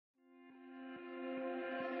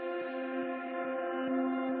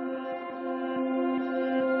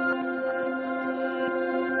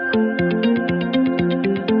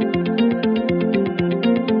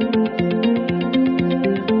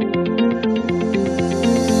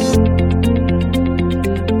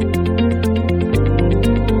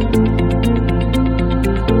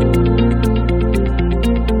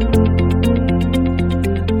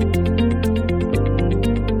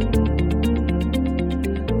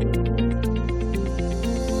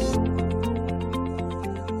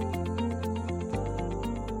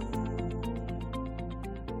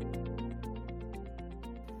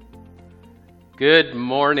Good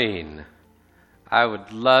morning. I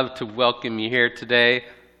would love to welcome you here today.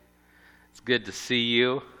 It's good to see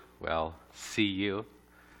you. See you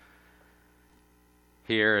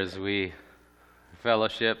here as we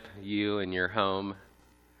fellowship, you in your home,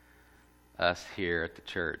 us here at the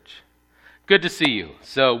church. Good to see you.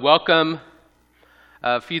 So welcome.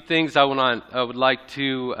 A few things I would like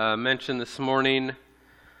to mention this morning.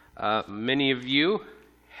 Many of you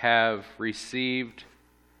have received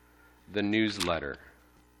the newsletter.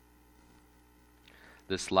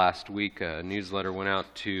 This last week, a newsletter went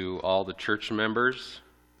out to all the church members.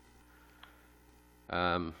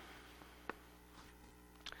 In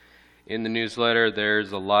the newsletter,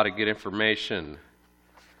 there's a lot of good information.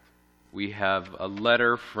 We have a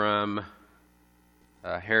letter from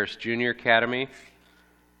Harris Junior Academy.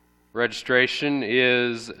 Registration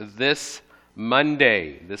is this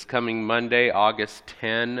coming Monday, August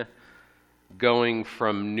 10, going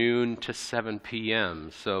from noon to 7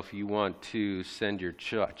 p.m. So if you want to send your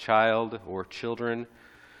child or children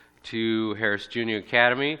to Harris Junior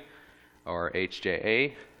Academy or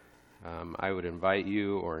HJA, I would invite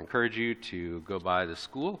you or encourage you to go by the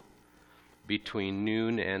school between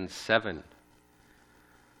noon and 7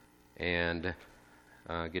 and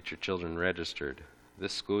get your children registered.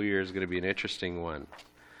 This school year is going to be an interesting one.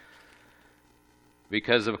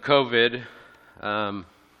 Because of COVID,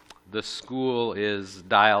 the school is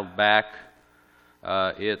dialed back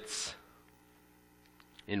its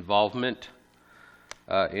involvement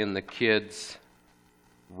in the kids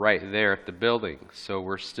right there at the building. So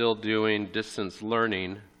we're still doing distance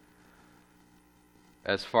learning.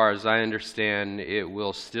 As far as I understand, it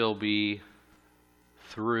will still be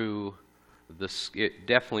through it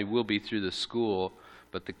definitely will be through the school,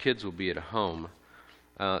 but the kids will be at home.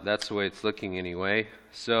 That's the way it's looking anyway.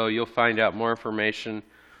 So you'll find out more information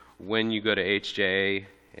when you go to HJA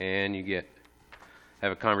and you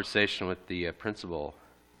have a conversation with the principal.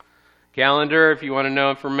 Calendar, if you want to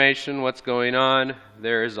know information, what's going on.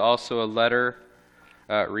 There is also a letter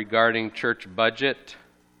regarding church budget.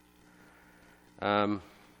 There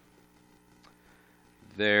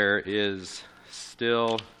is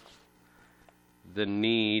still the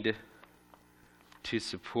need to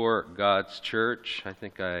support God's church. I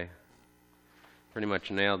think I pretty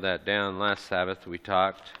much nailed that down last Sabbath we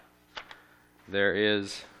talked. There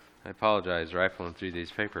is, I apologize, rifling through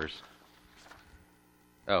these papers.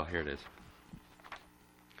 Oh, here it is.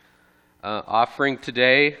 Offering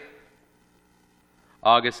today,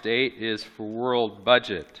 August 8, is for world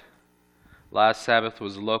budget. Last Sabbath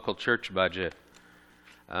was local church budget.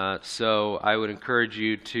 So I would encourage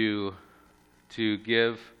you to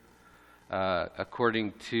give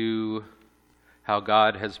according to how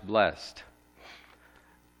God has blessed.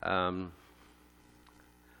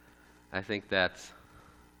 I think that's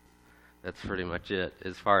pretty much it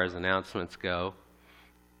as far as announcements go.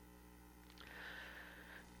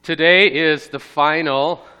 Today is the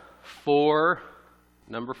final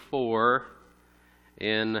number 4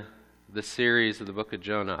 in the series of the book of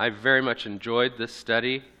Jonah. I very much enjoyed this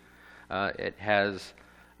study. It has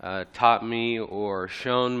taught me or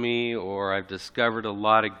shown me, or I've discovered a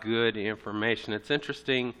lot of good information. It's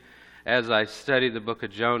interesting, as I study the book of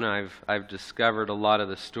Jonah, I've discovered a lot of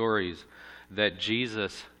the stories that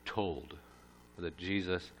Jesus told, that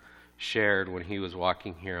Jesus shared when he was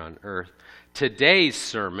walking here on earth. Today's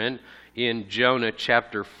sermon in Jonah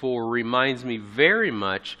chapter 4 reminds me very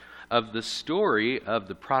much of the story of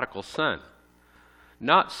the prodigal son.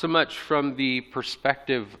 Not so much from the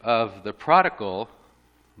perspective of the prodigal,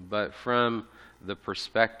 but from the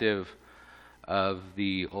perspective of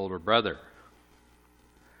the older brother.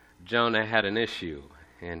 Jonah had an issue,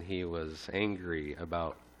 and he was angry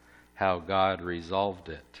about how God resolved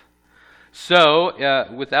it. So,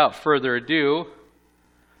 without further ado,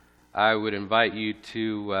 I would invite you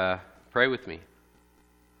to pray with me.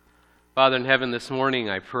 Father in heaven, this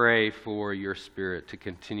morning I pray for your Spirit to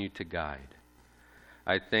continue to guide.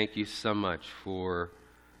 I thank you so much for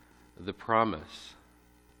the promise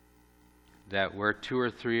that where 2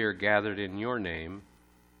 or 3 are gathered in your name,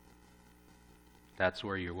 that's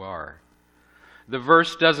where you are. The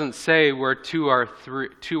verse doesn't say where 2 or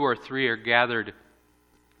 3 are gathered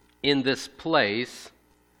in this place,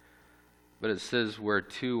 but it says where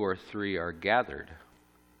 2 or 3 are gathered.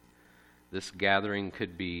 This gathering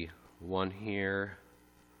could be one here,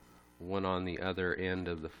 one on the other end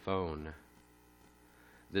of the phone.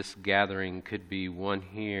 This gathering could be one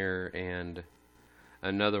here and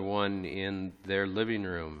another one in their living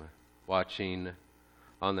room, watching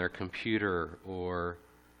on their computer or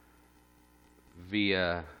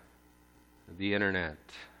via the internet,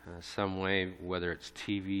 some way, whether it's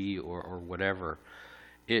TV or whatever,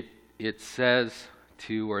 it says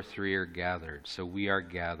 2 or 3 are gathered. So we are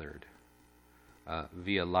gathered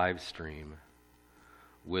via live stream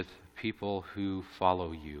with people who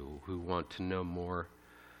follow you, who want to know more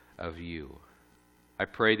of you. I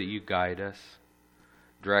pray that you guide us,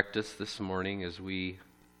 direct us this morning as we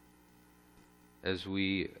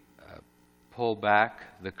pull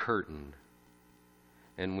back the curtain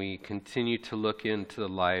and we continue to look into the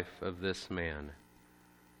life of this man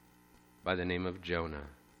by the name of Jonah.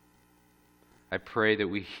 I pray that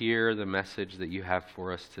we hear the message that you have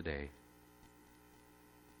for us today.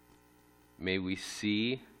 May we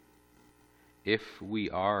see if we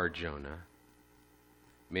are Jonah.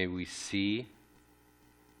 May we see,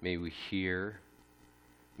 may we hear,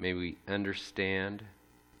 may we understand,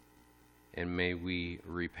 and may we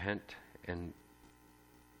repent and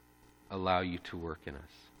allow you to work in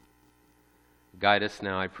us. Guide us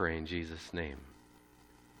now, I pray, in Jesus' name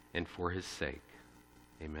and for his sake.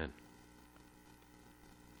 Amen.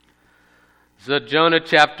 So Jonah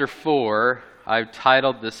chapter 4, I've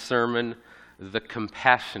titled this sermon, The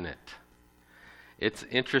Compassionate. It's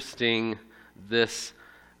interesting, this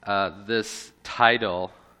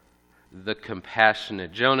title, The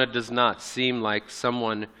Compassionate. Jonah does not seem like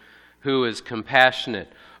someone who is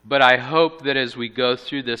compassionate, but I hope that as we go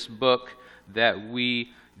through this book that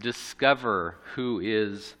we discover who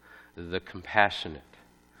is the compassionate.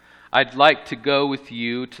 I'd like to go with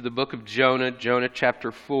you to the book of Jonah, Jonah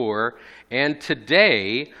chapter 4, and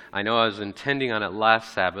today, I know I was intending on it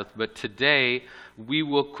last Sabbath, but today we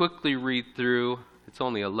will quickly read through, it's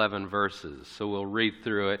only 11 verses, so we'll read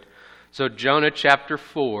through it. So Jonah chapter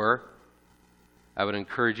 4, I would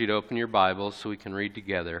encourage you to open your Bibles so we can read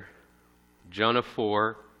together. Jonah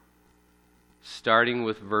 4, starting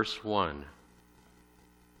with verse 1.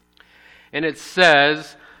 And it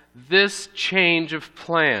says, "This change of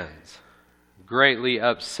plans greatly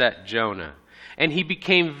upset Jonah, and he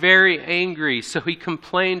became very angry, so he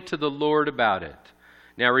complained to the Lord about it."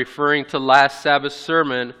 Now, referring to last Sabbath's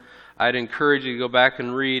sermon, I'd encourage you to go back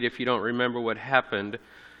and read, if you don't remember what happened,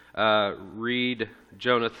 read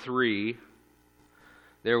Jonah 3.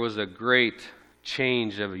 There was a great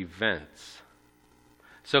change of events.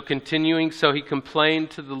 So continuing, so he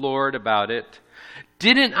complained to the Lord about it.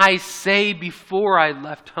 "Didn't I say before I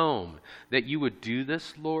left home that you would do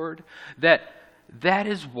this, Lord? That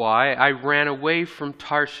is why I ran away to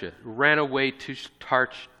Tarshish.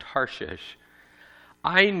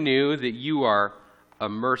 I knew that you are a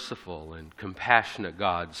merciful and compassionate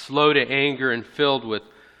God, slow to anger and filled with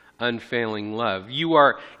unfailing love. You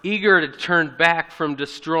are eager to turn back from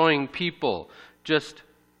destroying people. Just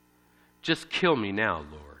kill me now,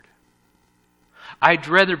 Lord. I'd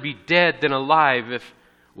rather be dead than alive if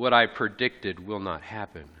what I predicted will not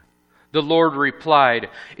happen." The Lord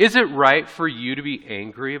replied, "Is it right for you to be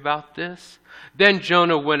angry about this?" Then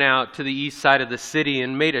Jonah went out to the east side of the city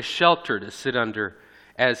and made a shelter to sit under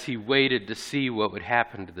as he waited to see what would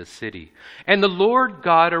happen to the city. And the Lord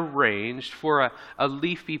God arranged for a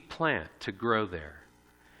leafy plant to grow there.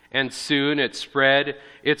 And soon it spread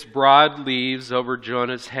its broad leaves over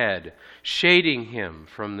Jonah's head, shading him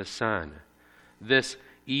from the sun. This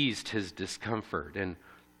eased his discomfort, and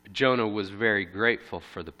Jonah was very grateful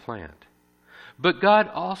for the plant. But God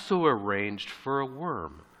also arranged for a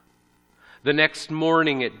worm. The next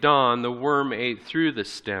morning at dawn, the worm ate through the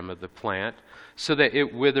stem of the plant so that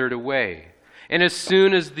it withered away. And as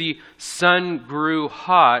soon as the sun grew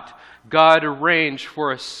hot, God arranged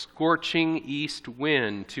for a scorching east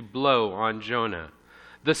wind to blow on Jonah.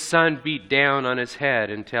 The sun beat down on his head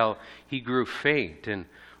until he grew faint and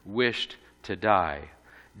wished to die.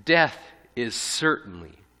 "Death is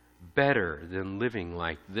certainly better than living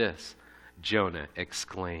like this," Jonah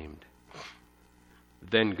exclaimed.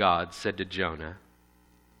 Then God said to Jonah,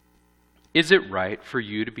 "Is it right for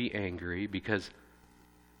you to be angry because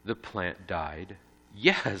the plant died?"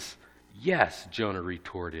 Yes, Jonah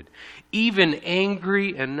retorted, "even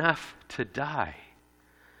angry enough to die."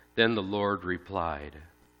 Then the Lord replied,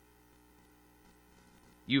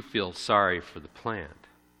 "You feel sorry for the plant,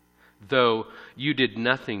 though you did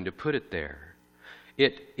nothing to put it there.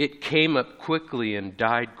 It came up quickly and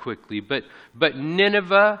died quickly, but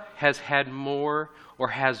Nineveh has more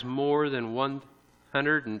than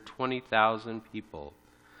 120,000 people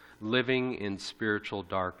living in spiritual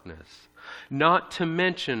darkness, not to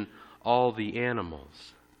mention all the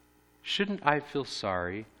animals. Shouldn't I feel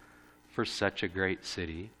sorry for such a great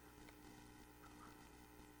city?"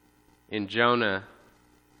 In Jonah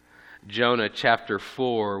chapter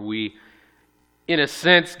 4, we, in a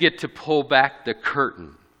sense, get to pull back the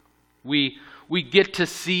curtain. We we get to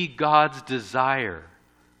see God's desire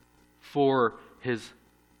for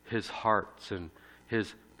his hearts and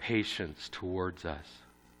his patience towards us.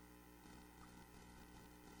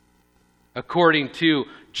 According to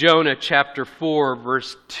Jonah chapter 4,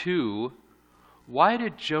 verse 2, why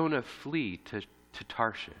did Jonah flee to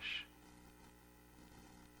Tarshish?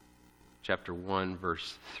 Chapter 1,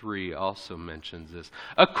 verse 3 also mentions this.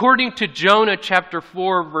 According to Jonah chapter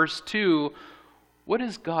 4, verse 2, what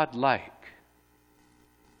is God like?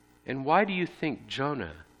 And why do you think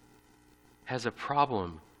Jonah has a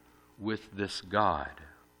problem with this God?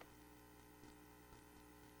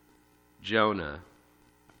 Jonah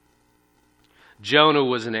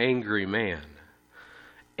was an angry man.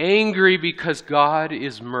 Angry because God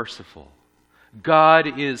is merciful.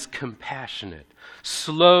 God is compassionate,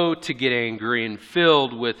 slow to get angry, and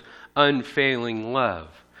filled with unfailing love.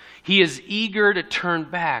 He is eager to turn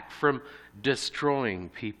back from destroying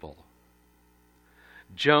people.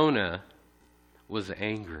 Jonah was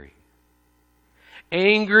angry.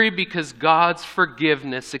 Angry because God's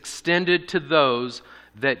forgiveness extended to those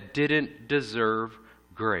that didn't deserve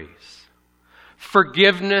grace.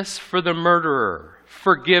 Forgiveness for the murderer.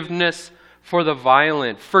 Forgiveness for the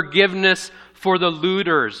violent. Forgiveness for the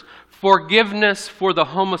looters. Forgiveness for the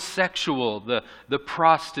homosexual, the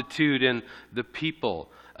prostitute, and the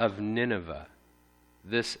people of Nineveh.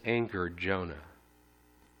 This angered Jonah.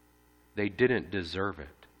 They didn't deserve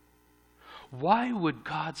it. Why would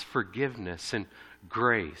God's forgiveness and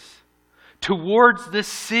grace towards this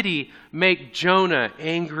city make Jonah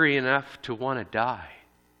angry enough to want to die?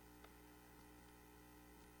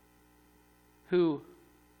 Who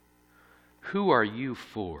are you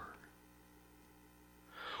for?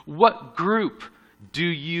 What group do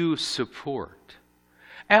you support?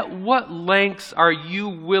 At what lengths are you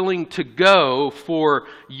willing to go for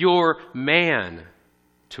your man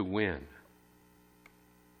to win?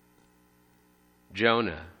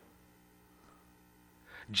 Jonah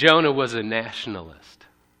was a nationalist.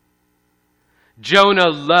 Jonah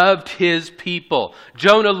loved his people.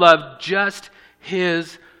 Jonah loved just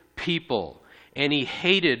his people. And he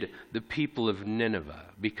hated the people of Nineveh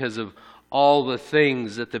because of all the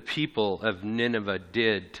things that the people of Nineveh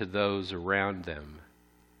did to those around them.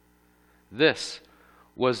 This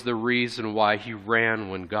was the reason why he ran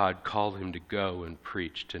when God called him to go and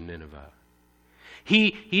preach to Nineveh.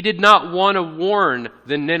 He did not want to warn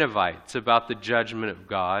the Ninevites about the judgment of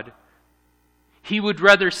God. He would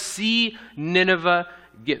rather see Nineveh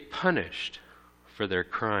get punished for their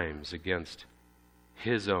crimes against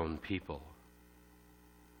his own people.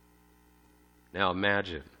 Now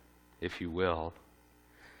imagine, if you will,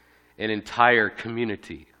 an entire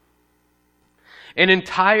community, an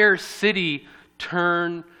entire city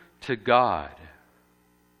turn to God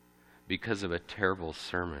because of a terrible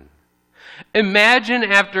sermon. Imagine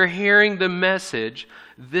after hearing the message,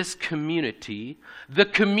 this community, the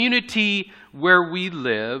community where we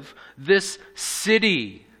live, this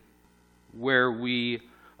city where we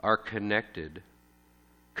are connected,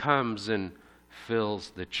 comes and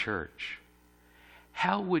fills the church.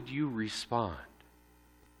 How would you respond?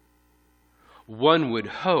 One would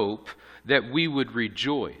hope that we would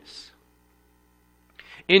rejoice.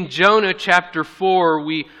 In Jonah chapter 4,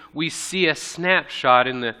 we see a snapshot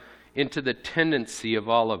into the tendency of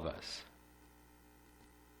all of us.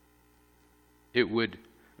 It would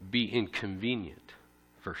be inconvenient,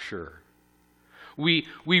 for sure. We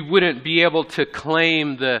wouldn't be able to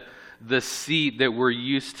claim the seat that we're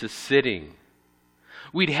used to sitting.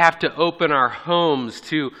 We'd have to open our homes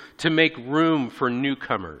to make room for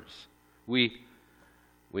newcomers. We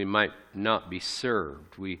might not be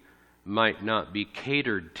served. We might not be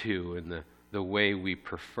catered to in the way we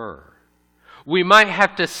prefer. We might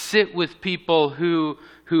have to sit with people who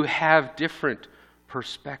have different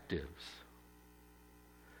perspectives.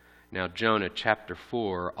 Now, Jonah chapter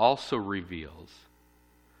 4 also reveals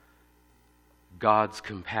God's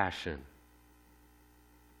compassion.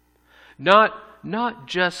 Not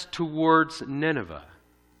just towards Nineveh,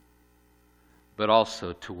 but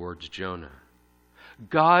also towards Jonah.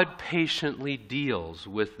 God patiently deals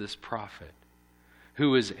with this prophet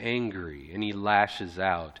who is angry and he lashes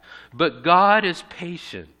out. But God is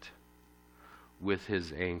patient with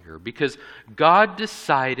his anger because God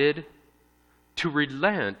decided to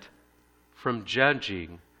relent from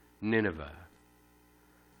judging Nineveh.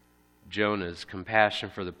 Jonah's compassion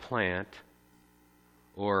for the plant,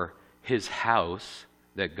 or his house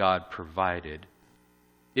that God provided,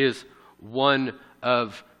 is one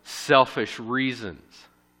of selfish reasons.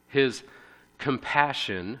 His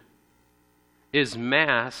compassion is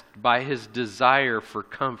masked by his desire for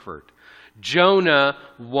comfort. Jonah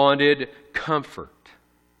wanted comfort.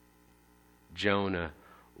 Jonah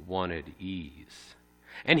wanted ease.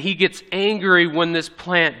 And he gets angry when this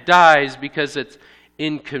plant dies because it's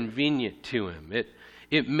inconvenient to him.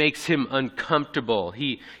 It makes him uncomfortable.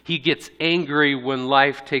 He gets angry when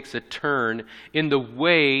life takes a turn in the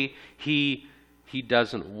way he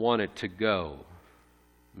doesn't want it to go.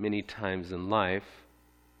 Many times in life,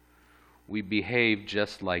 we behave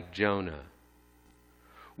just like Jonah.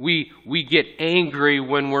 We get angry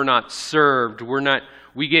when we're not served.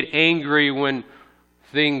 We get angry when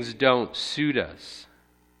things don't suit us.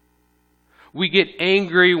 We get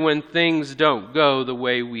angry when things don't go the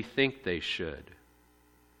way we think they should.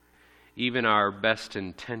 Even our best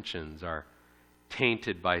intentions are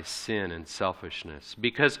tainted by sin and selfishness,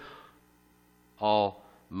 because all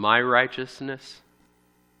my righteousness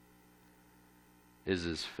is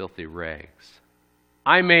as filthy rags.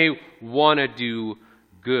 I may want to do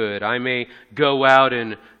good. I may go out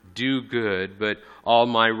and do good, but all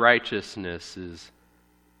my righteousness is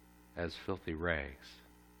as filthy rags.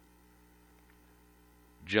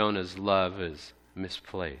 Jonah's love is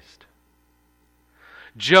misplaced.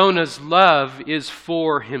 Jonah's love is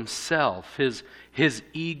for himself, his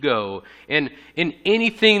ego, and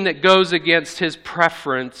anything that goes against his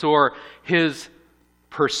preference or his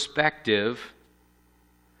perspective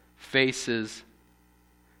faces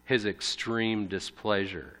his extreme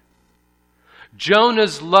displeasure.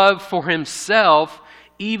 Jonah's love for himself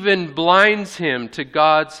even blinds him to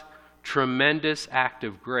God's tremendous act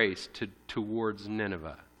of grace towards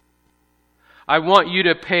Nineveh. I want you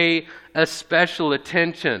to pay a special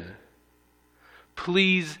attention.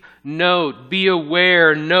 Please note, be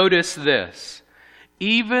aware, notice this.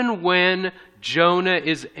 Even when Jonah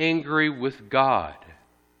is angry with God,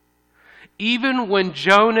 even when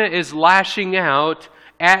Jonah is lashing out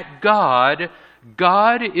at God,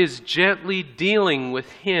 God is gently dealing with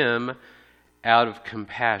him out of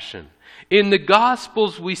compassion. In the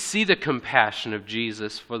Gospels, we see the compassion of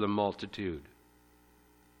Jesus for the multitude,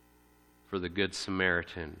 for the Good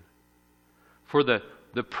Samaritan, for the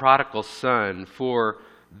prodigal son, for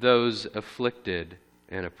those afflicted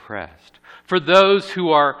and oppressed, for those who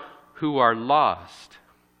are lost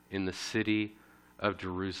in the city of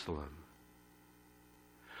Jerusalem.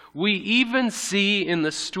 We even see in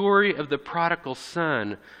the story of the prodigal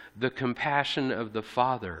son the compassion of the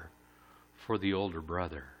father for the older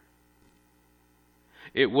brother.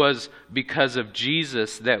 It was because of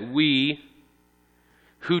Jesus that we,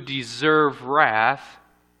 who deserve wrath,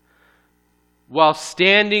 while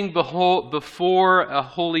standing before a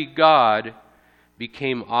holy God,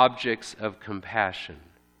 became objects of compassion.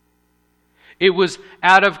 It was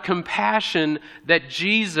out of compassion that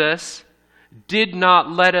Jesus did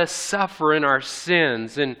not let us suffer in our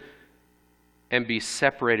sins and be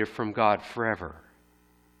separated from God forever.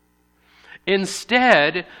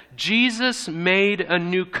 Instead, Jesus made a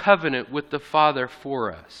new covenant with the Father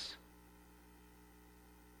for us,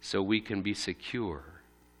 so we can be secure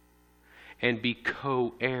and be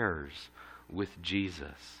co-heirs with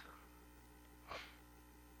Jesus.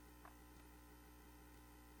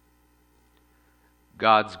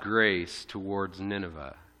 God's grace towards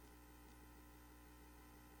Nineveh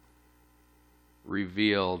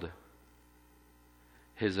revealed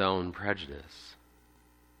his own prejudice.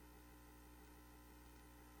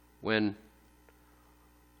 When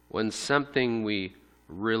something we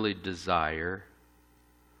really desire,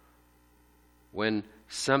 when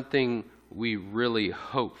something we really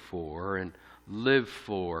hope for and live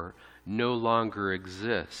for no longer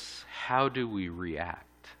exists, how do we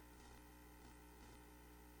react?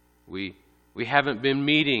 We haven't been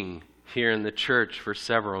meeting here in the church for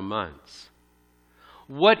several months.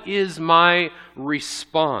 What is my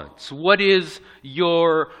response? What is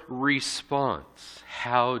your response?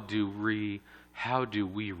 How do we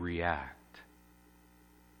react?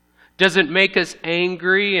 Does it make us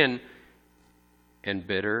angry and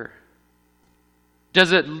bitter?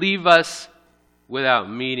 Does it leave us without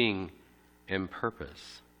meaning and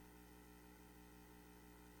purpose?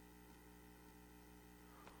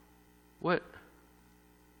 What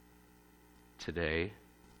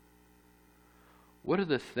are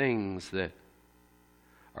the things that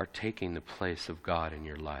are taking the place of God in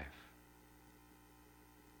your life?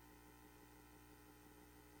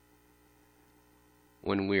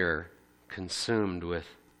 When we are consumed with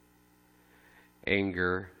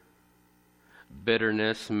anger,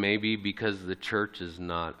 bitterness, maybe because the church is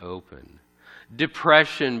not open,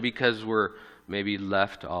 depression because we're maybe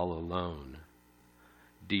left all alone,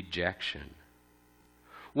 dejection.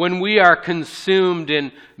 When we are consumed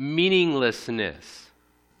in meaninglessness,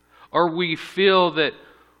 or we feel that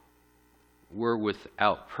we're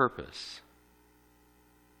without purpose,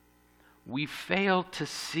 we fail to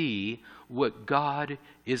see what God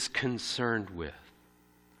is concerned with.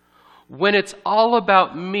 When it's all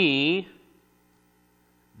about me,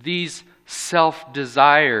 these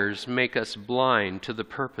self-desires make us blind to the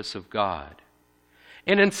purpose of God.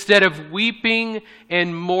 And instead of weeping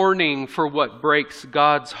and mourning for what breaks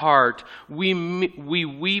God's heart, we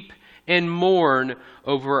weep and mourn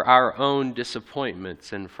over our own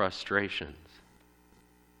disappointments and frustrations.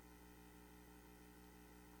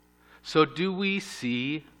 So do we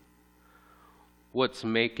see what's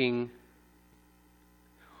making,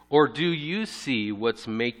 or do you see what's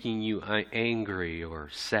making you angry or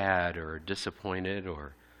sad or disappointed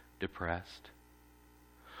or depressed?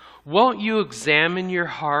 Won't you examine your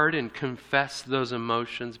heart and confess those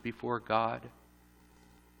emotions before God?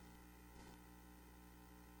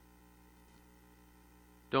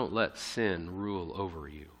 Don't let sin rule over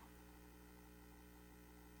you.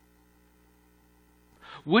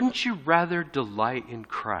 Wouldn't you rather delight in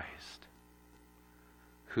Christ,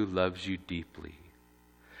 who loves you deeply,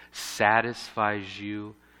 satisfies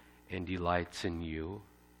you, and delights in you?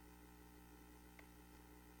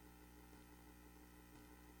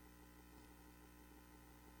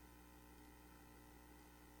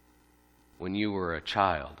 When you were a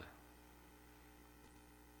child,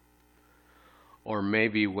 or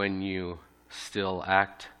maybe when you still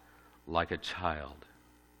act like a child,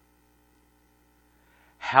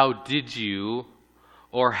 how did you,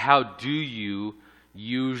 or how do you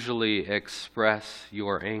usually express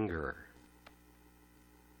your anger?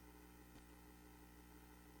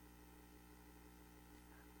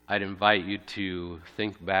 I'd invite you to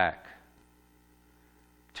think back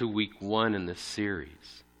to week 1 in this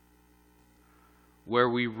series, where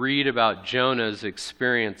we read about Jonah's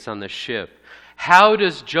experience on the ship. How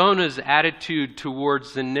does Jonah's attitude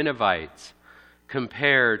towards the Ninevites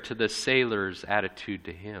compare to the sailors' attitude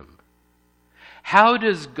to him? How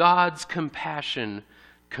does God's compassion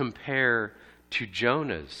compare to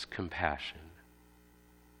Jonah's compassion?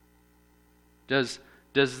 Does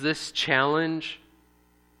this challenge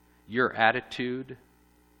your attitude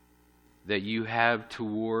that you have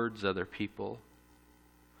towards other people?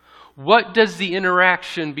 What does the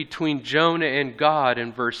interaction between Jonah and God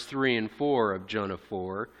in verse 3 and 4 of Jonah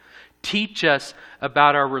 4 teach us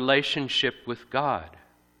about our relationship with God?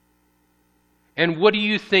 And what do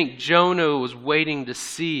you think Jonah was waiting to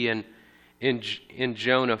see in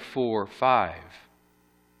Jonah 4:5?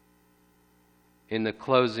 In the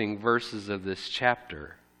closing verses of this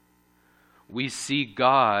chapter, we see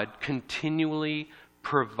God continually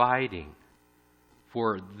providing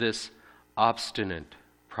for this obstinate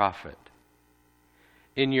prophet.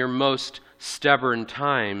 In your most stubborn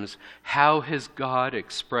times, how has God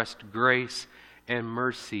expressed grace and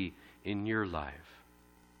mercy in your life?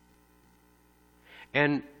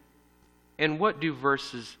 And what do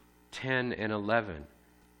verses 10 and 11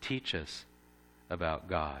 teach us about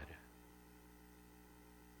God?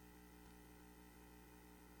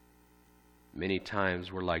 Many times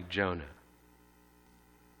we're like Jonah.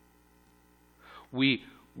 We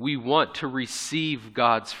want to receive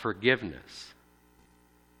God's forgiveness,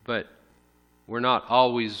 but we're not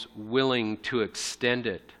always willing to extend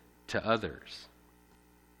it to others.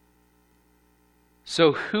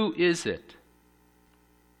 So who is it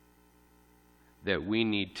that we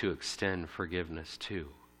need to extend forgiveness to?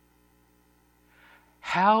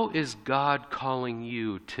 How is God calling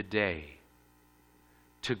you today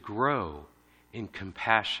to grow in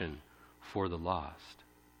compassion for the lost?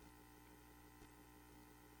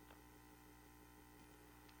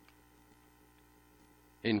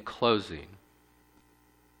 In closing,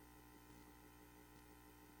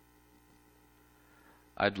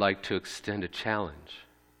 I'd like to extend a challenge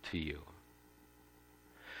to you.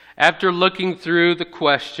 After looking through the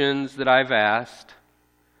questions that I've asked,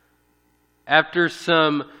 after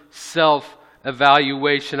some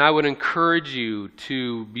self-evaluation, I would encourage you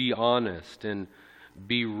to be honest and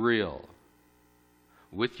be real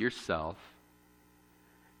with yourself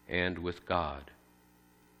and with God.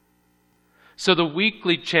 So the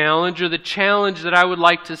weekly challenge, or the challenge that I would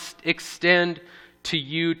like to extend to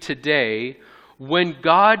you today: when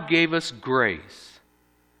God gave us grace,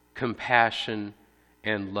 compassion,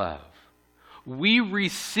 and love, we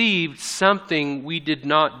received something we did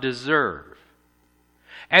not deserve.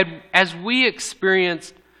 And as we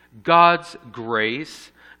experienced God's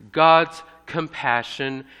grace, God's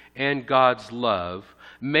compassion, and God's love,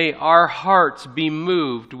 may our hearts be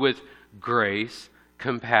moved with grace,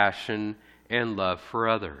 compassion, and love for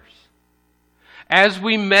others. As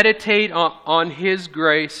we meditate on His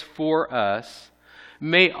grace for us,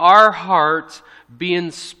 may our hearts be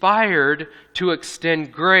inspired to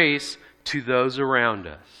extend grace, to those around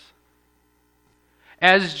us.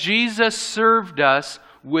 As Jesus served us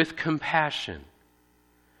with compassion,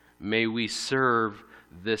 may we serve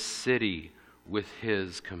this city with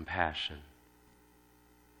His compassion.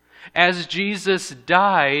 As Jesus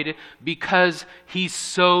died because He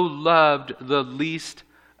so loved the least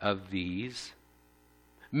of these,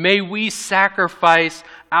 may we sacrifice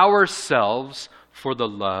ourselves for the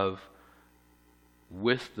love,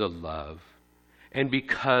 with the love, and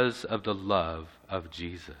because of the love of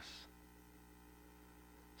Jesus.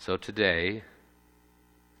 So today,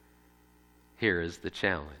 here is the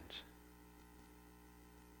challenge.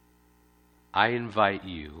 I invite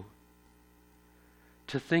you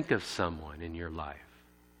to think of someone in your life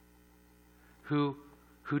who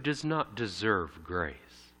does not deserve grace,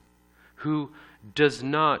 who does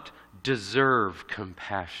not deserve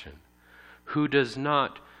compassion, who does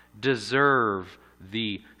not deserve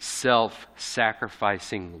the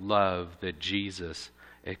self-sacrificing love that Jesus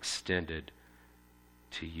extended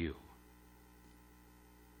to you.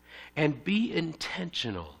 And be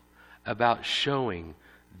intentional about showing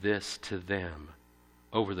this to them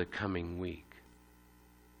over the coming week.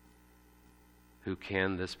 Who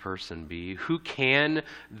can this person be? Who can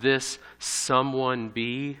this someone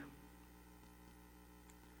be?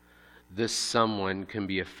 This someone can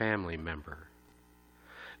be a family member.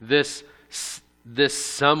 This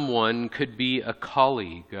someone could be a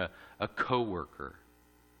colleague, a coworker.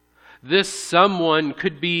 This someone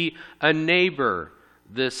could be a neighbor.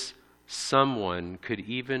 This someone could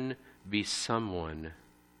even be someone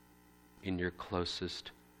in your closest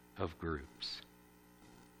of groups.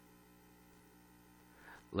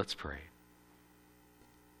 Let's pray.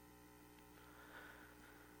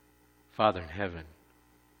 Father in heaven,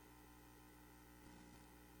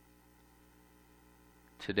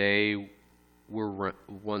 today we're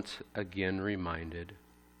once again reminded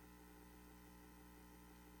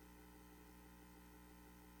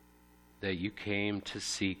that you came to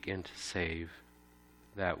seek and to save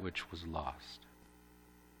that which was lost.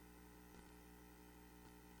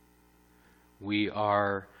 We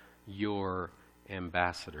are your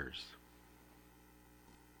ambassadors.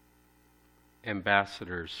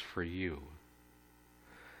 Ambassadors for you,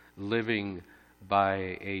 living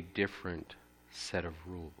by a different set of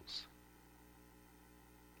rules.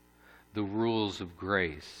 The rules of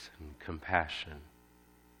grace and compassion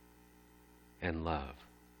and love.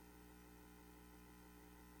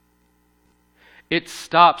 It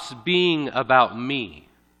stops being about me,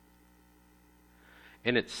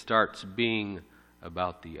 and it starts being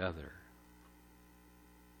about the other.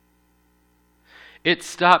 It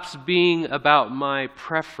stops being about my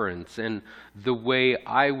preference and the way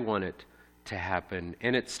I want it to happen,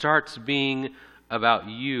 and it starts being about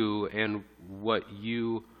you and what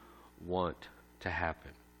you want to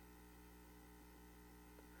happen.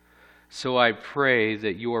 So I pray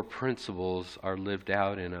that your principles are lived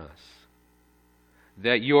out in us,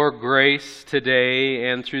 that your grace today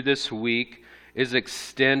and through this week is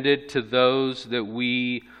extended to those that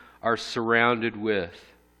we are surrounded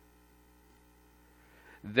with,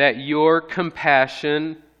 that your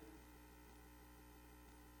compassion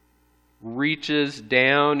reaches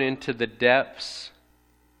down into the depths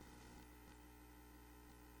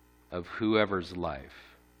of whoever's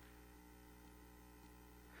life,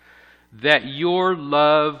 that your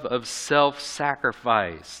love of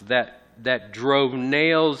self-sacrifice that drove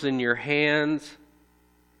nails in your hands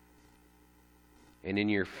and in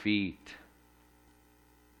your feet,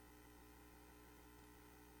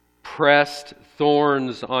 pressed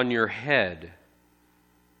thorns on your head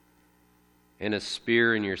and a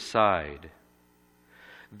spear in your side,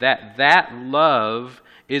 that love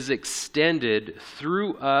is extended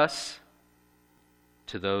through us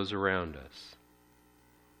to those around us.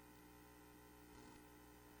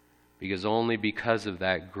 Because only because of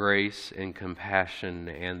that grace and compassion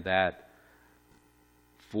and that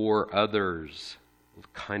for others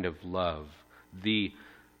kind of love, the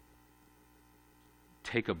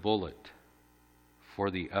take a bullet for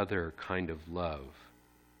the other kind of love.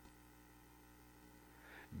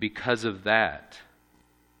 Because of that,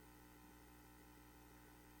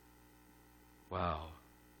 wow.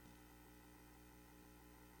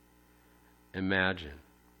 Imagine.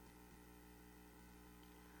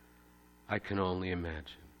 I can only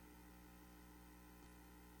imagine.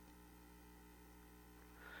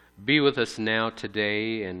 Be with us now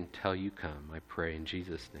today until you come, I pray in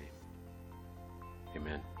Jesus' name.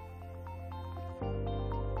 Amen.